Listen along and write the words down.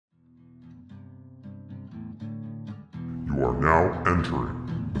You are now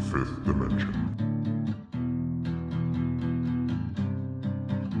entering the fifth dimension.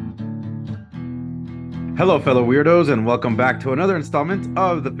 Hello, fellow weirdos, and welcome back to another installment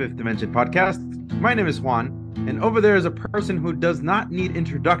of the Fifth Dimension podcast. My name is Juan, and over there is a person who does not need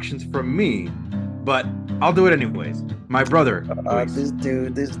introductions from me, but I'll do it anyways. My brother, Luis. This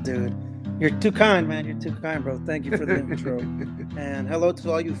dude. You're too kind, man. You're too kind, bro. Thank you for the intro. And hello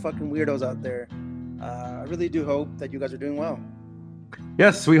to all you fucking weirdos out there. I really do hope that you guys are doing well.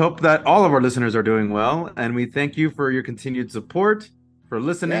 Yes, we hope that all of our listeners are doing well, and we thank you for your continued support, for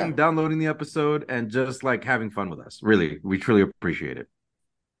listening, Yeah. downloading the episode, and just like having fun with us. Really, we truly appreciate it.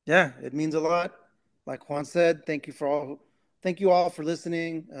 Yeah, it means a lot. Like Juan said, thank you all for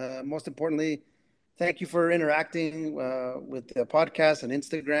listening. Most importantly, thank you for interacting with the podcast and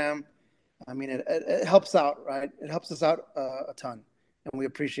Instagram. I mean, it helps out, right? It helps us out a ton, and we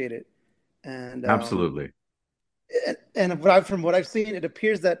appreciate it. And Absolutely. from what I've seen, it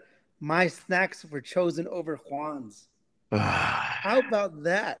appears that my snacks were chosen over Juan's. How about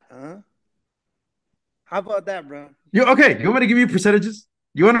that, huh? How about that, bro? You okay? You want me to give you percentages?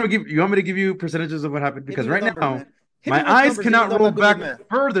 You want me to give you percentages of what happened? Hit me Because with right numbers, now, man. Hit me my with eyes numbers, even cannot though I'm roll not good with back math.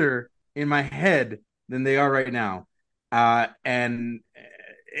 further in my head than they are right now. And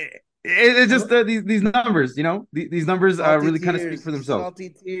it's just these numbers, these numbers Salty really kind of speak tears, for themselves. salty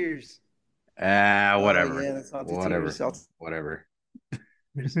tears. Oh Whatever, yeah, the salty tears, whatever, salty whatever.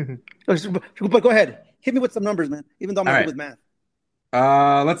 tears. But go ahead, hit me with some numbers, man. Even though I'm All not good right.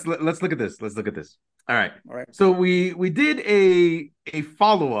 with math. Let's look at this. Let's look at this. All right. All right. So we did a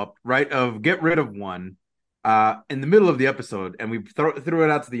follow-up, right, of get rid of one in the middle of the episode, and we threw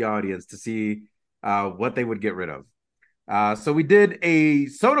it out to the audience to see what they would get rid of. So we did a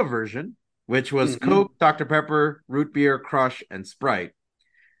soda version, which was Mm-hmm. Coke, Dr. Pepper, root beer, Crush, and Sprite.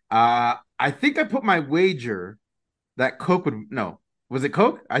 I think I put my wager that Coke would no. Was it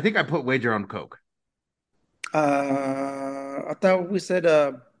Coke? I think I put wager on Coke. I thought we said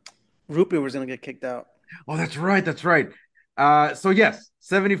Rupee was gonna get kicked out. Oh, that's right. That's right. So yes,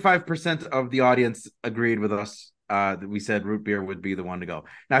 75% of the audience agreed with us. That we said root beer would be the one to go.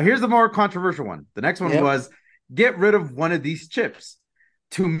 Now, here's the more controversial one. The next one Yep. was get rid of one of these chips.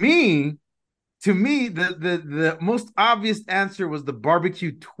 To me, the most obvious answer was the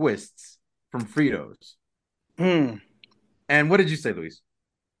barbecue twists from Fritos. Hmm. And what did you say, Luis?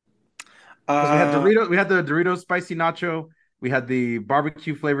 Because we had Uh, Doritos, we had the Doritos spicy nacho, we had the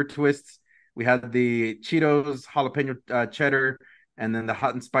barbecue flavored twists, we had the Cheetos jalapeno cheddar, and then the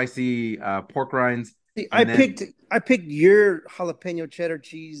hot and spicy pork rinds, See, I and then picked I picked your jalapeno cheddar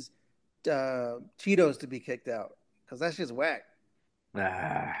cheese Cheetos to be kicked out because that's just whack.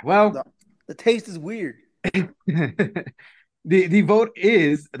 well, The, the taste is weird. the vote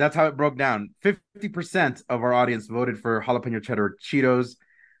is that's how it broke down. 50% of our audience voted for jalapeno cheddar Cheetos.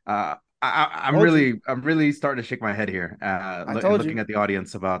 Told you. I'm really starting to shake my head here, I and told looking you. at the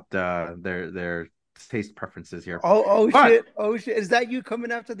audience about their taste preferences here. Oh But shit. Oh shit. Is that you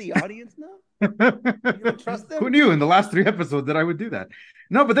coming after the audience now? You don't trust who them? knew in the last three episodes that I would do that?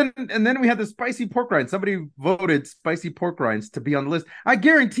 No, but then we had the spicy pork rinds. Somebody voted spicy pork rinds to be on the list. I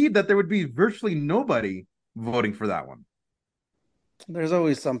guaranteed that there would be virtually nobody voting for that one. There's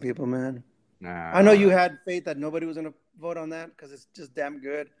always some people, man. I know you Uh, had faith that nobody was gonna vote on that because it's just damn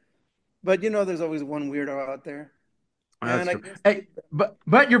good. But you know, there's always one weirdo out there, that's and I true. guess Hey, but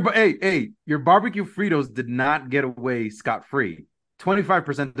your barbecue Fritos did not get away scot free.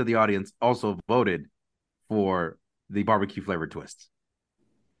 25% of the audience also voted for the barbecue flavored twists.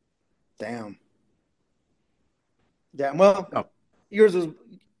 damn, damn. Well, Oh. yours was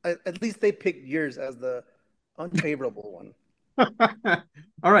at least they picked yours as the unfavorable one.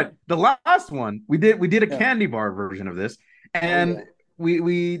 All right. The last one we did a Yeah. candy bar version of this, Oh and yeah.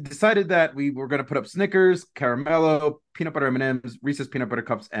 we decided that we were going to put up Snickers, Caramello, peanut butter M&Ms, Reese's peanut butter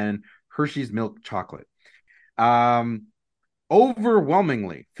cups, and Hershey's milk chocolate. Um,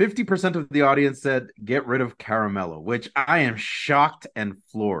 Overwhelmingly, 50% of the audience said get rid of Caramello, which I am shocked and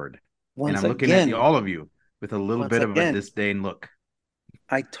floored. And Once I'm looking at again, all of you with a little once bit of a again, disdain look.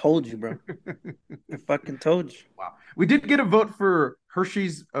 I told you, bro. I fucking told you. Wow. We did get a vote for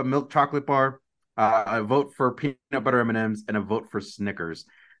Hershey's milk chocolate bar, a vote for peanut butter M&Ms, and a vote for Snickers.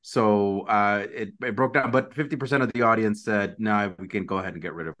 So it broke down, but 50% of the audience said, no, we can go ahead and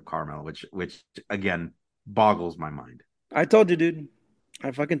get rid of caramel, which again boggles my mind. I told you, dude.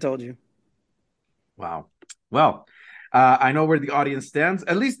 I fucking told you. Wow. Well, I know where the audience stands.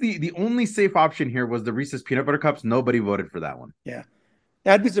 At least the only safe option here was the Reese's peanut butter cups. Nobody voted for that one. Yeah.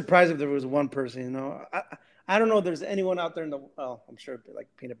 I'd be surprised if there was one person, I don't know if there's anyone out there in the, well, I'm sure like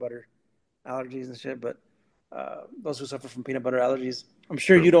peanut butter allergies and shit, but those who suffer from peanut butter allergies. I'm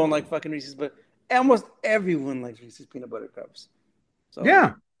sure True. you don't like fucking Reese's, but almost everyone likes Reese's peanut butter cups. So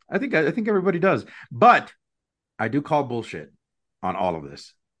Yeah, I think everybody does. But I do call bullshit on all of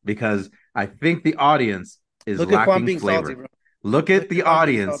this because I think the audience is look at Juan lacking being salty, flavor. bro. Look Look at at the Juan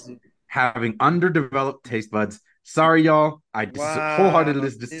being audience salty. having underdeveloped taste buds. Sorry, y'all. I Wow, wholeheartedly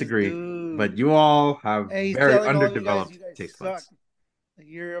this disagree, dude. but you all have Hey, he's very telling all of underdeveloped you guys taste suck. buds.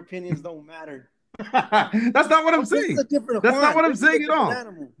 Your opinions don't matter. That's not what I'm Oh, this is saying. a different That's not Juan. what I'm This is a saying at different all.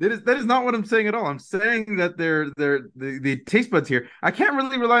 animal. That is not what I'm saying at all. I'm saying that the taste buds here. I can't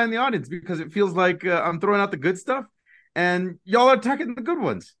really rely on the audience because it feels like I'm throwing out the good stuff, and y'all are attacking the good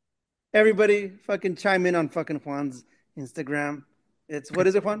ones. Everybody fucking chime in on fucking Juan's Instagram. It's what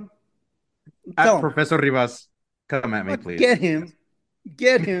is it, Juan? At Tell him. Professor Rivas, come at me, Fuck, please. get him.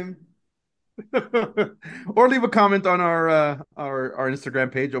 Get him. Or leave a comment on our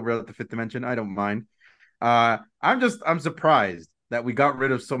Instagram page over at the Fifth Dimension. I don't mind. I'm surprised that we got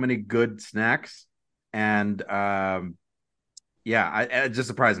rid of so many good snacks, and yeah, it just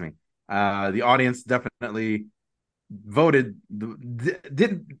surprised me. The audience definitely voted.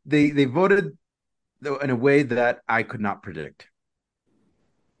 Did they voted in a way that I could not predict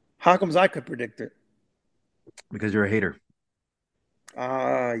How comes I could predict it? because you're a hater.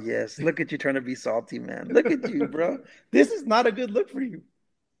 Ah, yes. Look at you trying to be salty, man. Look at you, bro. This is not a good look for you.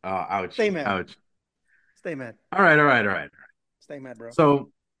 Oh, ouch, Stay mad. ouch. Stay mad. All right. Stay mad, bro.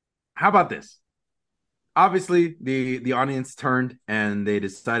 So, how about this? Obviously, the audience turned and they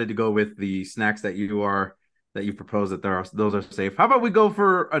decided to go with the snacks that you proposed that those are safe. How about we go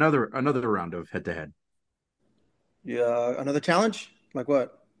for another round of head to head? Yeah, another challenge? Like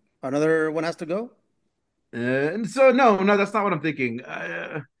what? Another one has to go? And so no, that's not what I'm thinking.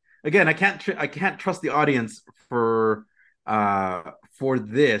 Again, I can't trust the audience for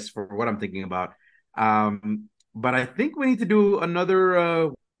this for what I'm thinking about. But I think we need to do another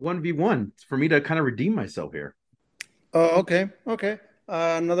 1v1 for me to kind of redeem myself here. Oh, okay. Okay.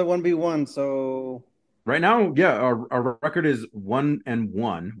 Another 1v1. So, Right now, yeah, our record is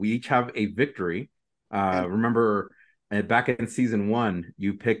 1-1. We each have a victory. and Remember, back in season one,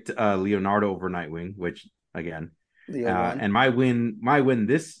 you picked Leonardo over Nightwing, which again, Leo won. and my win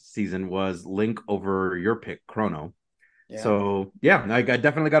this season was Link over your pick, Chrono. Yeah. So yeah, I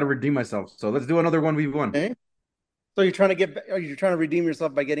definitely got to redeem myself. So let's do another 1v1. Okay. So you're trying to you're trying to redeem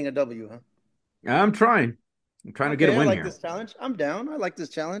yourself by getting a W, huh? I'm trying. I'm trying to get a Okay, I win like here. this challenge. I'm down. I like this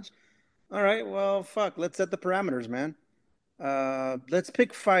challenge. All right. Well, fuck. Let's set the parameters, man. Let's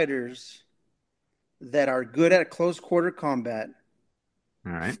pick fighters that are good at close quarter combat,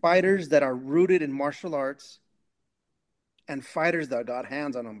 All right. fighters that are rooted in martial arts, and fighters that got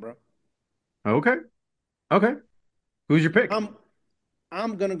hands on them, bro. Okay. Okay. Who's your pick? I'm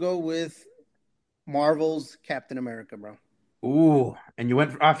I'm gonna go with Marvel's Captain America, bro. Ooh, and you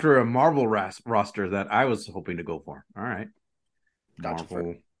went after a Marvel roster that I was hoping to go for. All right. Got you first.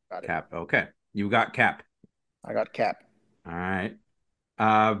 Marvel Got it. Cap. Okay. You got Cap. I got Cap. All right.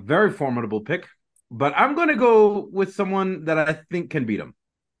 Very formidable pick. But I'm going to go with someone that I think can beat him.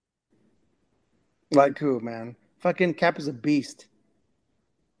 Like who, man? Fucking Cap is a beast.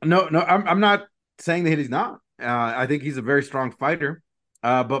 No, I'm not saying that he's not. I think he's a very strong fighter.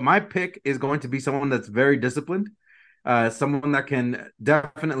 But my pick is going to be someone that's very disciplined, someone that can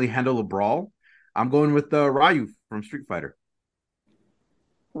definitely handle a brawl. I'm going with Ryu from Street Fighter.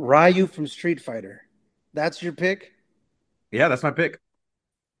 Ryu from Street Fighter. That's your pick? Yeah, that's my pick.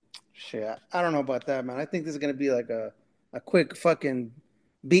 Shit, I don't know about that, man. I think this is gonna be like a quick fucking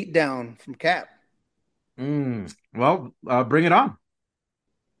beat down from Cap. Well, bring it on.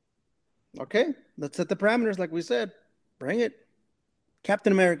 Okay, let's set the parameters like we said. Bring it.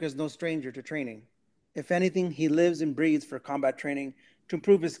 Captain America is no stranger to training. If anything, he lives and breathes for combat training to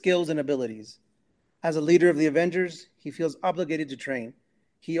improve his skills and abilities. As a leader of the Avengers, he feels obligated to train.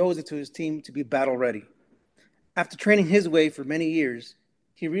 He owes it to his team to be battle ready. After training his way for many years,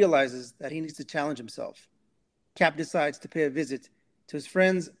 he realizes that he needs to challenge himself. Cap decides to pay a visit to his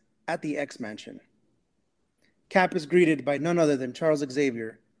friends at the X Mansion. Cap is greeted by none other than Charles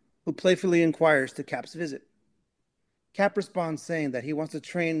Xavier, who playfully inquires to Cap's visit. Cap responds saying that he wants to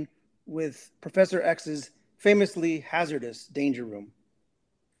train with Professor X's famously hazardous danger room.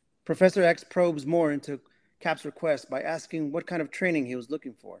 Professor X probes more into Cap's request by asking what kind of training he was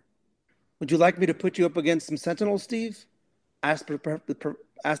looking for. Would you like me to put you up against some Sentinels, Steve? Asked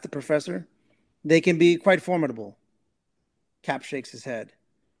the professor. They can be quite formidable. Cap shakes his head.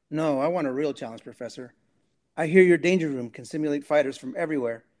 No, I want a real challenge, Professor. I hear your danger room can simulate fighters from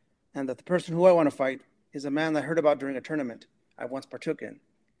everywhere, and that the person who I want to fight is a man I heard about during a tournament I once partook in.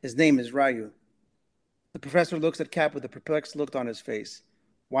 His name is Ryu. The professor looks at Cap with a perplexed look on his face.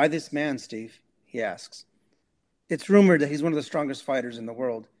 Why this man, Steve? He asks. It's rumored that he's one of the strongest fighters in the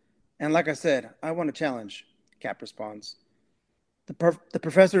world. And like I said, I want a challenge, Cap responds. The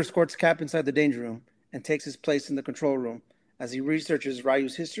professor escorts Cap inside the danger room and takes his place in the control room as he researches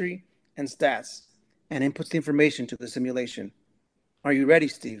Ryu's history and stats and inputs the information to the simulation. Are you ready,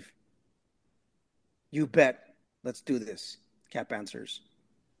 Steve? You bet. Let's do this, Cap answers.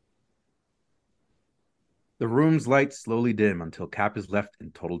 The room's lights slowly dim until Cap is left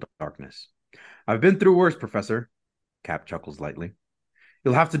in total darkness. I've been through worse, Professor. Cap chuckles lightly.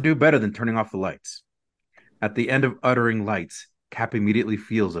 You'll have to do better than turning off the lights. At the end of uttering lights, Cap immediately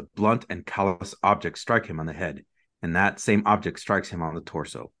feels a blunt and callous object strike him on the head, and that same object strikes him on the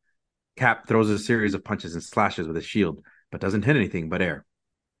torso. Cap throws a series of punches and slashes with his shield, but doesn't hit anything but air.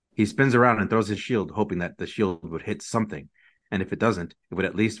 He spins around and throws his shield, hoping that the shield would hit something, and if it doesn't, it would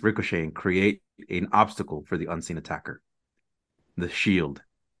at least ricochet and create an obstacle for the unseen attacker. The shield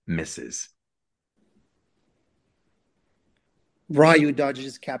misses. Ryu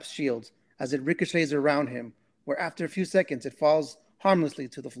dodges Cap's shield as it ricochets around him, where after a few seconds it falls harmlessly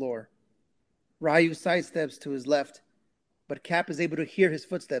to the floor. Ryu sidesteps to his left, but Cap is able to hear his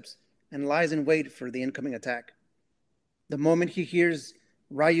footsteps and lies in wait for the incoming attack. The moment he hears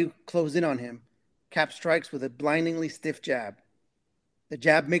Ryu close in on him, Cap strikes with a blindingly stiff jab. The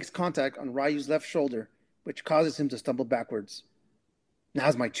jab makes contact on Ryu's left shoulder, which causes him to stumble backwards.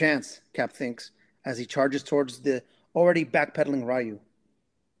 Now's my chance, Cap thinks, as he charges towards the already backpedaling Ryu.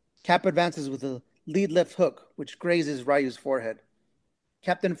 Cap advances with a lead left hook, which grazes Ryu's forehead.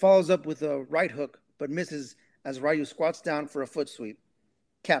 Cap then follows up with a right hook, but misses as Ryu squats down for a foot sweep.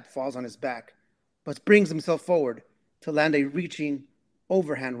 Cap falls on his back, but springs himself forward to land a reaching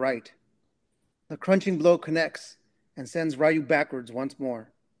overhand right. The crunching blow connects and sends Ryu backwards once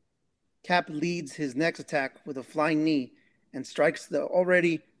more. Cap leads his next attack with a flying knee and strikes the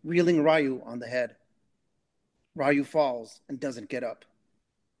already reeling Ryu on the head. Ryu falls and doesn't get up.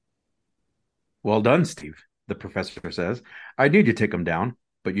 Well done, Steve, the professor says. I knew you'd take him down,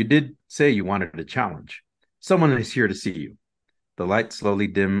 but you did say you wanted a challenge. Someone is here to see you. The lights slowly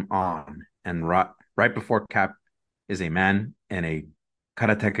dim on, and right before Cap is a man in a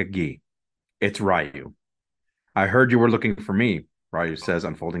karateka gi. It's Ryu. I heard you were looking for me, Ryu says,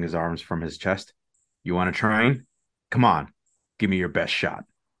 unfolding his arms from his chest. You want to train? Come on, give me your best shot.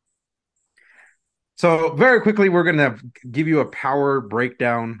 So very quickly, we're going to give you a power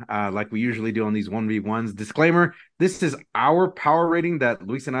breakdown like we usually do on these 1v1s. Disclaimer, this is our power rating that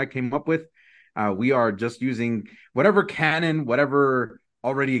Luis and I came up with. We are just using whatever canon, whatever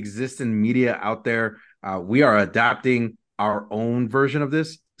already exists in media out there. We are adapting our own version of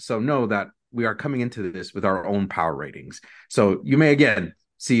this. So know that we are coming into this with our own power ratings. So you may, again,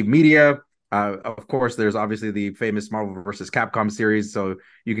 see media. Of course, there's obviously the famous Marvel versus Capcom series, so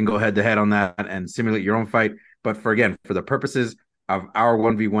you can go head to head on that and simulate your own fight. But for the purposes of our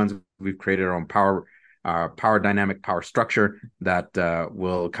 1v1s, we've created our own power dynamic, power structure that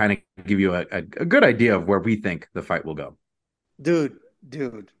will kind of give you a good idea of where we think the fight will go.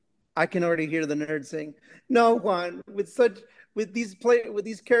 Dude, I can already hear the nerd saying, "No, Juan, with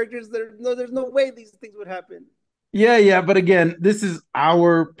these characters, there's no way these things would happen." Yeah, but again, this is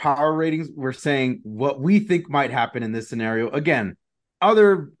our power ratings. We're saying what we think might happen in this scenario. Again,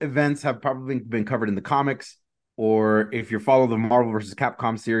 other events have probably been covered in the comics, or if you follow the Marvel versus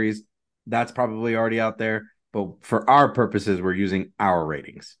Capcom series, that's probably already out there. But for our purposes, we're using our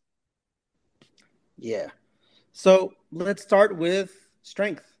ratings. Yeah. So let's start with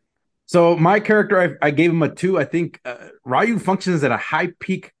strength. So my character, I gave him a 2. I think Ryu functions at a high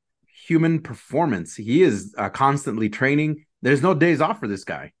peak human performance. He is constantly training. There's no days off for this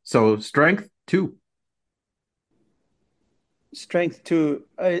guy. So strength 2. Strength 2.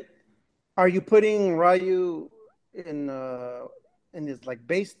 Are you putting Ryu in his like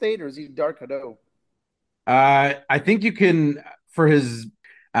base state, or is he Dark Hado? I think you can for his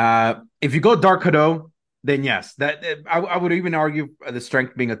if you go Dark Hado, then yes. That I would even argue the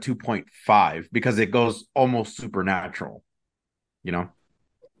strength being a 2.5 because it goes almost supernatural. You know?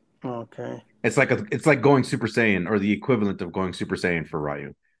 Okay. It's like going Super Saiyan or the equivalent of going Super Saiyan for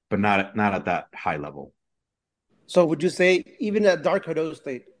Ryu, but not at that high level. So would you say even at Dark Hado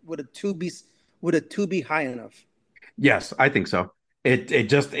state would a 2 be high enough? Yes, I think so. It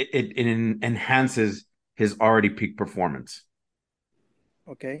enhances his already peak performance.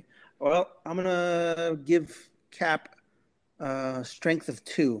 Okay. Well, I'm gonna give Cap strength of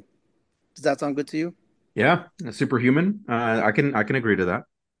 2. Does that sound good to you? Yeah, superhuman. I can agree to that.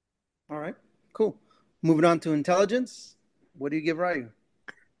 All right. Cool. Moving on to intelligence. What do you give Ryu?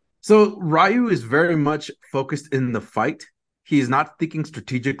 So Ryu is very much focused in the fight. He's not thinking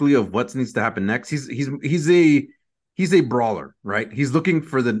strategically of what needs to happen next. He's a brawler, right? He's looking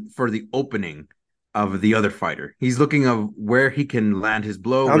for the opening of the other fighter. He's looking of where he can land his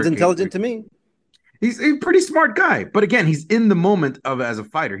blow. Sounds intelligent to me. He's a pretty smart guy, but again, he's in the moment of as a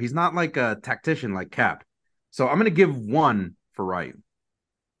fighter. He's not like a tactician like Cap. So I'm gonna give 1 for Ryu.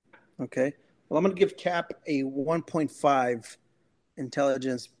 Okay. Well, I'm going to give Cap a 1.5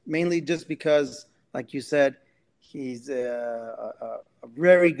 intelligence, mainly just because, like you said, he's a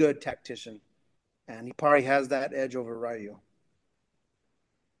very good tactician, and he probably has that edge over Ryu.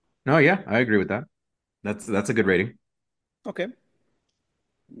 No, yeah, I agree with that. That's a good rating. Okay.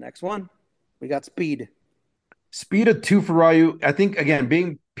 Next one. We got speed. Speed of 2 for Ryu. I think again,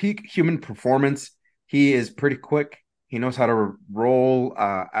 being peak human performance, he is pretty quick. He knows how to roll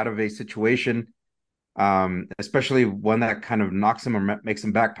out of a situation, especially one that kind of knocks him or makes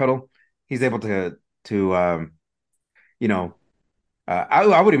him backpedal. He's able to you know,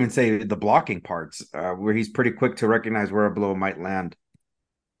 I would even say the blocking parts where he's pretty quick to recognize where a blow might land.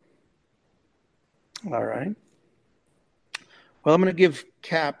 All right. Well, I'm going to give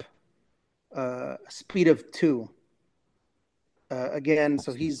Cap a speed of 2. Again,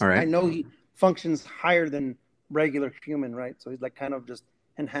 so All I right. know he functions higher than regular human, right? So he's like kind of just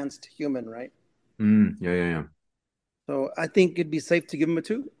enhanced human, right? Yeah, yeah, yeah. So I think it'd be safe to give him a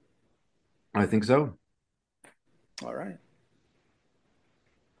 2. I think so. All right.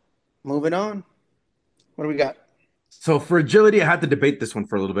 Moving on. What do we got? So for agility, I had to debate this one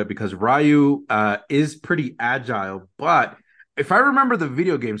for a little bit because Ryu is pretty agile, but if I remember the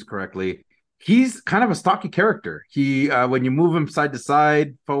video games correctly, he's kind of a stocky character. He when you move him side to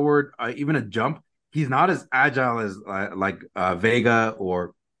side, forward, even a jump, he's not as agile as like Vega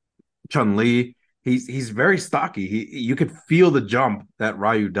or Chun Li. He's very stocky. You could feel the jump that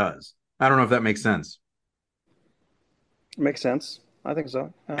Ryu does. I don't know if that makes sense. Makes sense. I think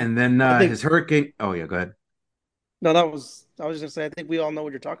so. Yeah. And then I think his Hurricane. Oh yeah, go ahead. no, that was I was just gonna say I think we all know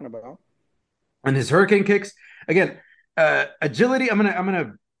what you're talking about. And his hurricane kicks again, agility. I'm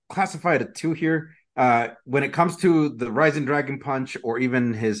gonna classify it at 2 here. When it comes to the Rising Dragon Punch or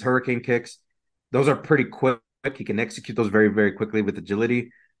even his hurricane kicks, those are pretty quick. He can execute those very very quickly with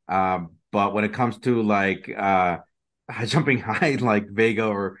agility. But when it comes to like jumping high like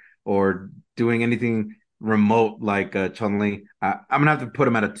Vega or doing anything remote like Chun Li, I'm gonna have to put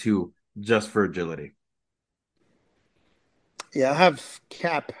him at a 2 just for agility. Yeah, I have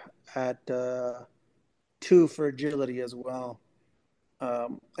Cap at 2 for agility as well.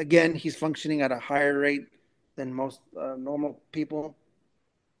 Again, he's functioning at a higher rate than most normal people,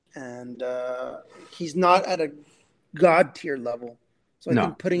 and he's not at a god tier level. So I think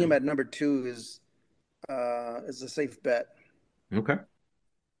No. putting him at number 2 is a safe bet. Okay.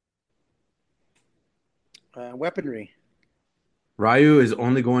 Weaponry, Ryu is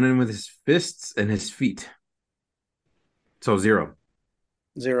only going in with his fists and his feet. So 0.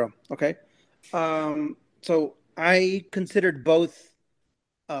 0. Okay. So I considered both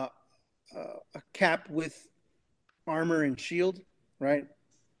uh, a Cap with armor and shield, right?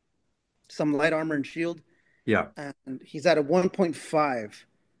 Some light armor and shield, Yeah. and he's at a 1.5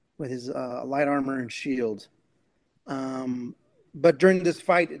 with his light armor and shield. Um, but during this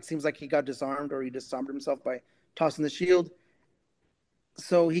fight, it seems like he got disarmed or he disarmed himself by tossing the shield.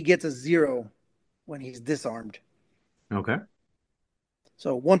 So he gets a 0 when he's disarmed. Okay.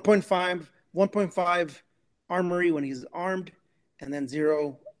 So 1.5 armory when he's armed, and then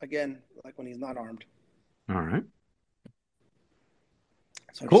 0 again, like when he's not armed. All right.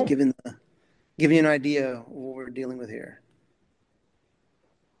 So just Cool. giving you an idea of what we're dealing with here.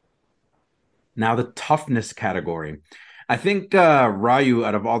 Now the toughness category. I think Ryu,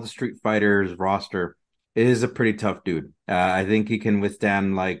 out of all the Street Fighters roster, is a pretty tough dude. I think he can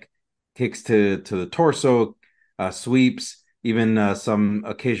withstand like kicks to the torso, sweeps, even some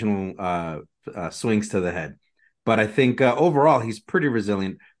occasional swings to the head. But I think overall he's pretty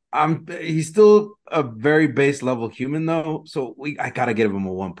resilient. He's still a very base level human though, so I gotta give him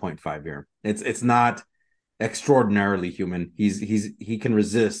a 1.5 here. It's not extraordinarily human. He can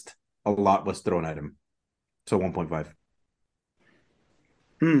resist a lot what's thrown at him. So 1.5.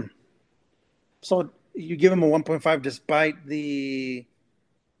 Hmm. So you give him a 1.5 despite the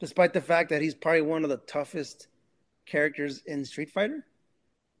fact that he's probably one of the toughest characters in Street Fighter.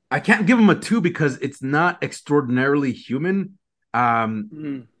 I can't give him a 2 because it's not extraordinarily human.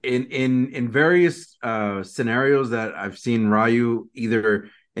 Hmm. In various scenarios that I've seen Ryu either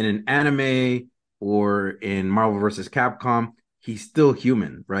in an anime or in Marvel versus Capcom, he's still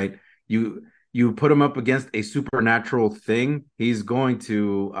human, right? You you put him up against a supernatural thing, he's going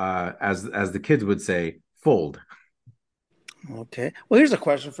to, as the kids would say, fold. Okay. Well, here's a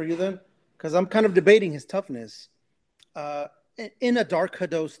question for you then, because I'm kind of debating his toughness. Uh, in a Dark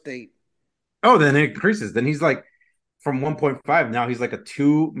Hado state, Oh, then it increases. Then he's like from 1.5. Now he's like a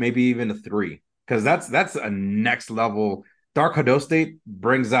 2, maybe even a 3. Because that's a next level. Dark Hado State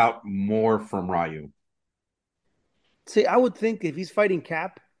brings out more from Ryu. see, I would think if he's fighting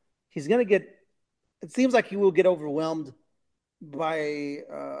Cap, he's gonna get. It seems like he will get overwhelmed by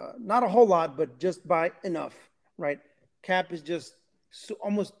not a whole lot, but just by enough, right? Cap is just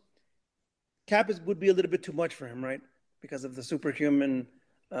almost would be a little bit too much for him, right? Because of the superhuman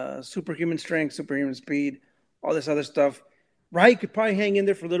strength, superhuman speed, all this other stuff. Ryu could probably hang in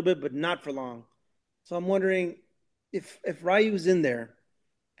there for a little bit, but not for long. So I'm wondering if Ryu's in there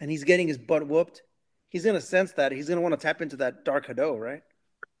and he's getting his butt whooped, he's gonna sense that he's gonna want to tap into that Dark Hado, right?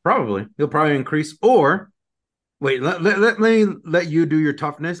 Probably. He'll probably increase. Or wait, let me let you do your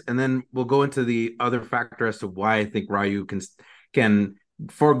toughness, and then we'll go into the other factor as to why I think Ryu can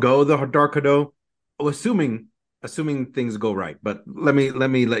forego the Dark Hado, assuming things go right. But let me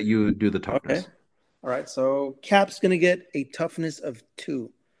let you do the Okay. toughness. All right. So Cap's gonna get a toughness of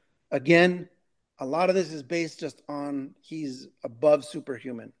 2. Again, a lot of this is based just on he's above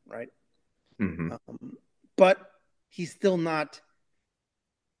superhuman, right? Hmm. But he's still not.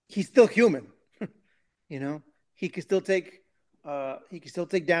 He's still human. You know, he can still take. He can still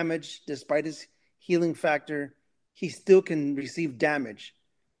take damage despite his healing factor. He still can receive damage.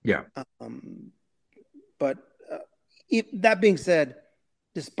 Yeah. Um, but that being said,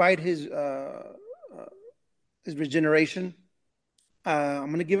 despite his regeneration,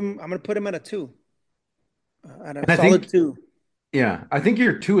 I'm gonna give him. I'm gonna put him at a 2, at a And I solid think 2. Yeah, I think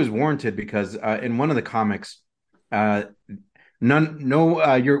your 2 is warranted because in one of the comics, uh, none,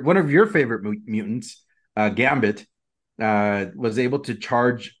 no, your one of your favorite mutants, Gambit, was able to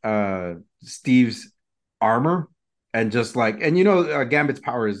charge Steve's armor and just like, and Gambit's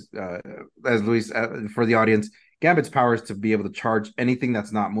power is, as Luis, for the audience, Gambit's power is to be able to charge anything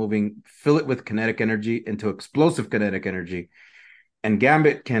that's not moving, fill it with kinetic energy into explosive kinetic energy, and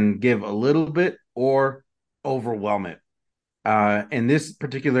Gambit can give a little bit or overwhelm it. In this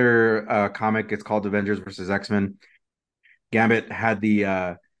particular comic, it's called Avengers versus X-Men. Gambit had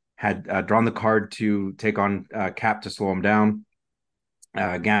drawn the card to take on Cap to slow him down.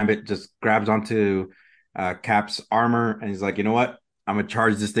 Gambit just grabs onto Cap's armor and he's like, you know what? I'm gonna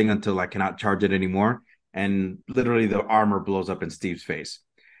charge this thing until I cannot charge it anymore. And literally, the armor blows up in Steve's face.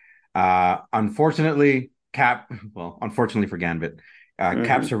 Unfortunately, unfortunately for Gambit, Cap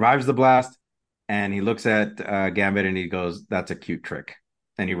Mm-hmm. survives the blast, and he looks at Gambit and he goes, "That's a cute trick,"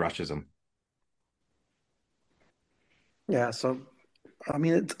 and he rushes him. Yeah. So I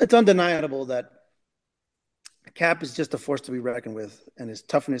mean, it's undeniable that Cap is just a force to be reckoned with, and his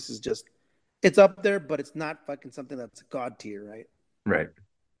toughness is just it's up there, but it's not fucking something that's god tier, right? Right.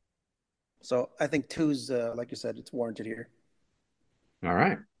 So I think two's like you said, it's warranted here. All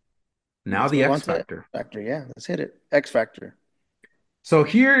right. Now Let's the move X on to X Factor. Factor. Yeah, let's hit it. X Factor. So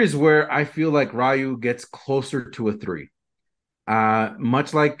here is where I feel like Ryu gets closer to a 3.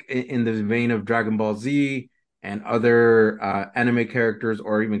 Much like in the vein of Dragon Ball Z and other anime characters,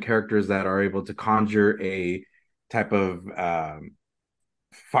 or even characters that are able to conjure a type of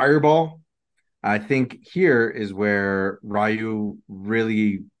fireball. I think here is where Ryu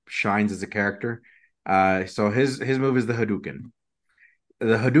really shines as a character. So his move is the Hadouken.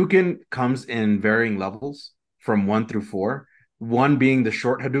 The Hadouken comes in varying levels from 1 through 4. One being the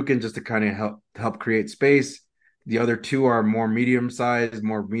short Hadouken, just to kind of help create space. The other 2 are more medium sized,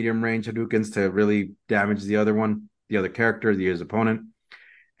 more medium range Hadoukens to really damage the other one, the other character, his opponent.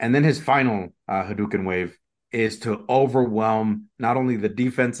 And then his final Hadouken wave is to overwhelm not only the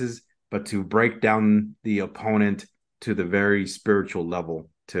defenses, but to break down the opponent to the very spiritual level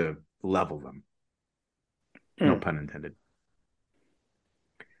to level them. No Mm. pun intended.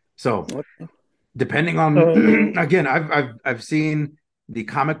 So Okay. depending on, So again, I've seen the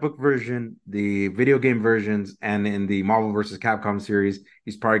comic book version, the video game versions, and in the Marvel versus Capcom series,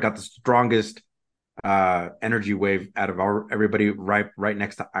 he's probably got the strongest energy wave out of everybody, right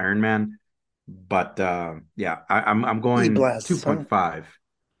next to Iron Man. But yeah, I'm E going blasts, huh? 2.5.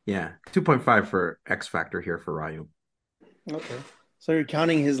 Yeah, 2.5 for X Factor here for Ryu. Okay. So you're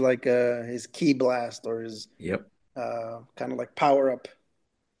counting his like his key blast or his Yep. kind of like power up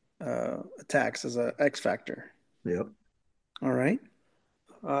attacks as a X Factor. Yep. All right.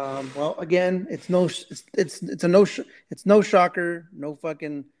 Well, again, it's a it's no shocker, no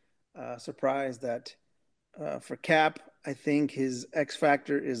fucking surprise that for Cap, I think his X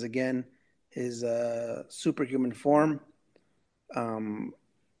factor is again his superhuman form. Um,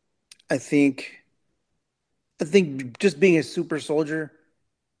 I think I think just being a super soldier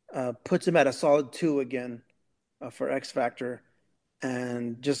puts him at a solid two again for X Factor,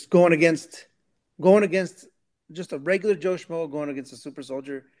 and just going against just a regular Joe Schmo going against a super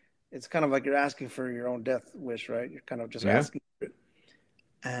soldier. It's kind of like you're asking for your own death wish, right? You're kind of just Yeah. asking for it.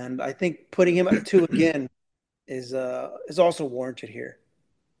 And I think putting him at a two again is also warranted here.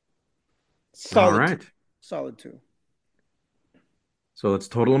 All Solid two. right. Solid two. So let's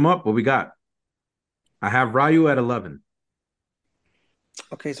total them up. What we got? I have Ryu at 11.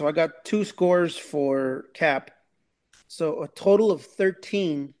 Okay, so I got two scores for Cap. So a total of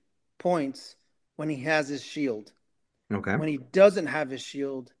 13 points when he has his shield. Okay. When he doesn't have his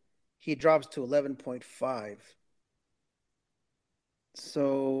shield, he drops to 11.5.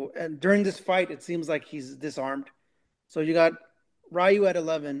 So, and during this fight, it seems like he's disarmed. So you got Ryu at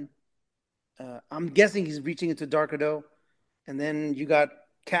 11. I'm guessing he's reaching into Darkado. And then you got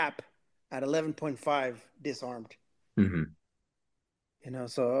Cap at 11.5 disarmed. Mm-hmm.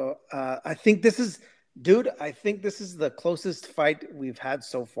 So I think this is, dude, I think this is the closest fight we've had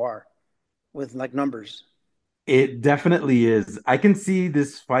so far with like numbers. It definitely is. I can see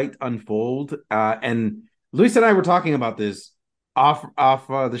this fight unfold. And Luis and I were talking about this off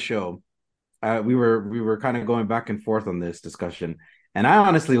the show. We were kind of going back and forth on this discussion, and I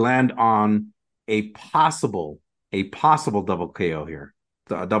honestly land on a possible double KO here,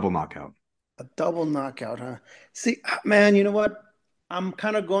 a double knockout. A double knockout, huh? See, man, you know what? I'm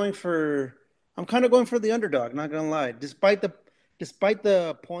kind of going for I'm kind of going for the underdog, not gonna lie. Despite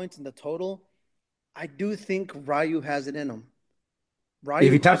the points and the total, I do think Ryu has it in him. If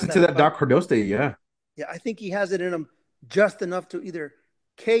Ryu he taps has into that that fight. Doc Cordoste, yeah, Yeah, I think he has it in him just enough to either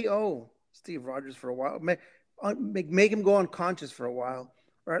KO Steve Rogers for a while, make him go unconscious for a while,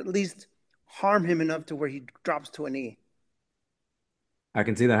 or at least harm him enough to where he drops to a knee. I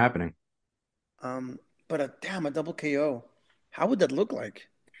can see that happening. But a double KO. How would that look like?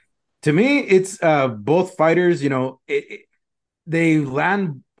 To me, it's both fighters. They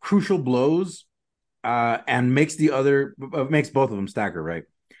land crucial blows and makes both of them stagger, right?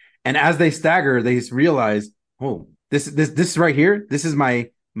 And as they stagger, they realize, oh, this right here, this is my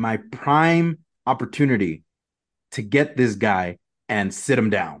prime opportunity to get this guy and sit him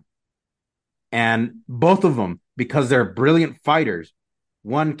down. And both of them, because they're brilliant fighters,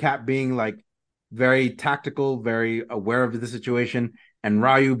 one Cap being like very tactical, very aware of the situation, and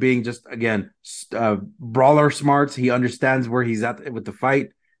Ryu being just again brawler smarts. He understands where he's at with the fight.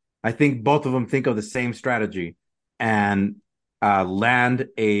 I think both of them think of the same strategy and land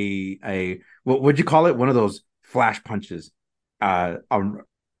a what would you call it? One of those flash punches. Both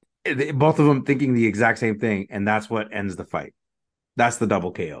of them thinking the exact same thing, and that's what ends the fight. That's the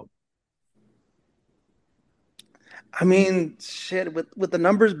double KO. I mean, shit, with the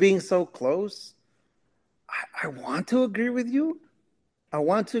numbers being so close, I want to agree with you. I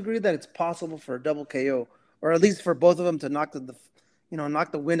want to agree that it's possible for a double KO, or at least for both of them to knock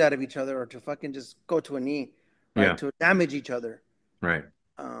the wind out of each other, or to fucking just go to a knee, right? Yeah, To damage each other. right.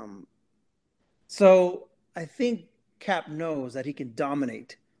 Um, so I think Cap knows that he can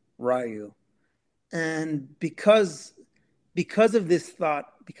dominate Ryu, and because of this thought,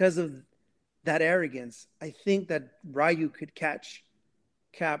 because of that arrogance, I think that Ryu could catch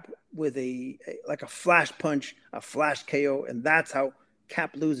Cap with like a flash punch, a flash KO, and that's how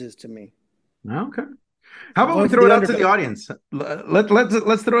Cap loses to me. Okay. How I'm about we going for throw the it out to underdog. the audience?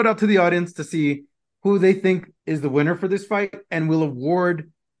 Let's throw it out to the audience to see who they think is the winner for this fight, and we'll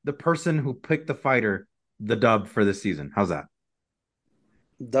award the person who picked the fighter the dub for this season. How's that?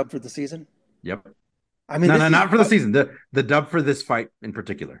 Dub for the season. Yep. I mean, No, this no, is not for the season. The dub for this fight in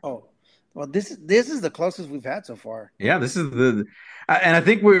particular. oh, well, this is the closest we've had so far. Yeah, this is and I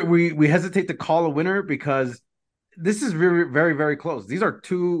think we hesitate to call a winner because this is very, very, very close. These are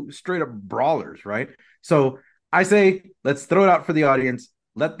two straight up brawlers, right? So I say let's throw it out for the audience.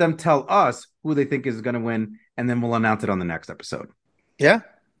 Let them tell us who they think is going to win, and then we'll announce it on the next episode. Yeah,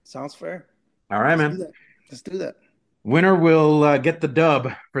 sounds fair. All right, Let's do man. that. Let's do that. Winner will get the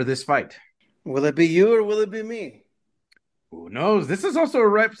dub for this fight. Will it be you or will it be me? Who knows? This is also a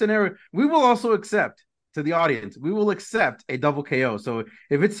rep scenario. We will also accept to the audience, we will accept a double KO. So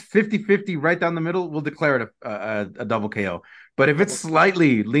if it's 50-50 right down the middle, we'll declare it a double KO. But if it Double.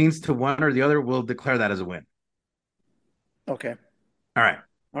 slightly leans to one or the other, we'll declare that as a win. Okay. All right.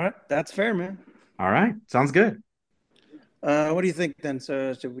 All right. That's fair, man. All right. Sounds good. What do you think then?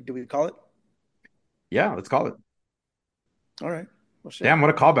 So do we call it? Yeah, let's call it. All right. Well, shit. Damn, what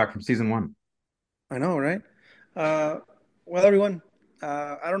a callback from season one. I know, right? Uh, well, everyone,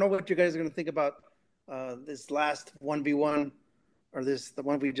 I don't know what you guys are going to think about this last 1v1 or the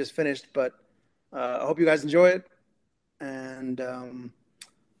one we just finished, but I hope you guys enjoy it. And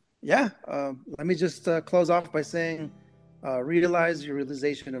let me just close off by saying, realize your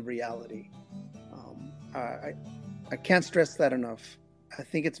realization of reality. I can't stress that enough. I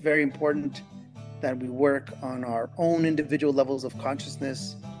think it's very important that we work on our own individual levels of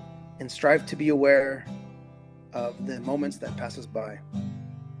consciousness and strive to be aware of the moments that pass us by.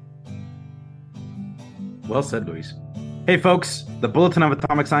 Well said, Luis. Hey, folks, the Bulletin of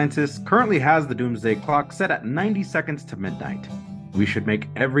Atomic Scientists currently has the doomsday clock set at 90 seconds to midnight. We should make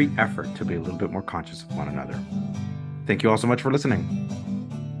every effort to be a little bit more conscious of one another. Thank you all so much for listening.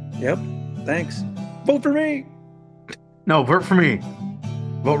 Yep, thanks. Vote for me! No, vote for me.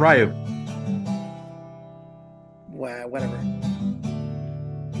 Vote Ryu. Whatever.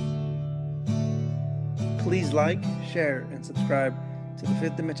 Please like, share, and subscribe to the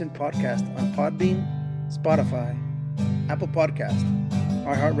Fifth Dimension podcast on Podbean, Spotify, Apple Podcast,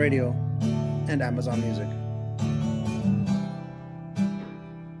 iHeartRadio, and Amazon Music.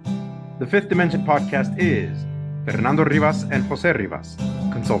 The Fifth Dimension podcast is Fernando Rivas and Jose Rivas,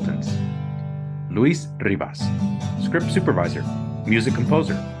 consultants. Luis Rivas, script supervisor, music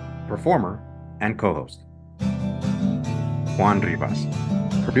composer, performer, and co-host. Juan Rivas,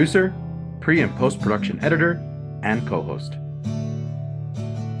 producer, pre- and post-production editor, and co-host.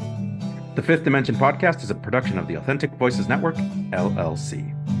 The Fifth Dimension podcast is a production of the Authentic Voices Network,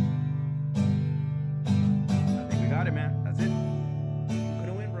 LLC.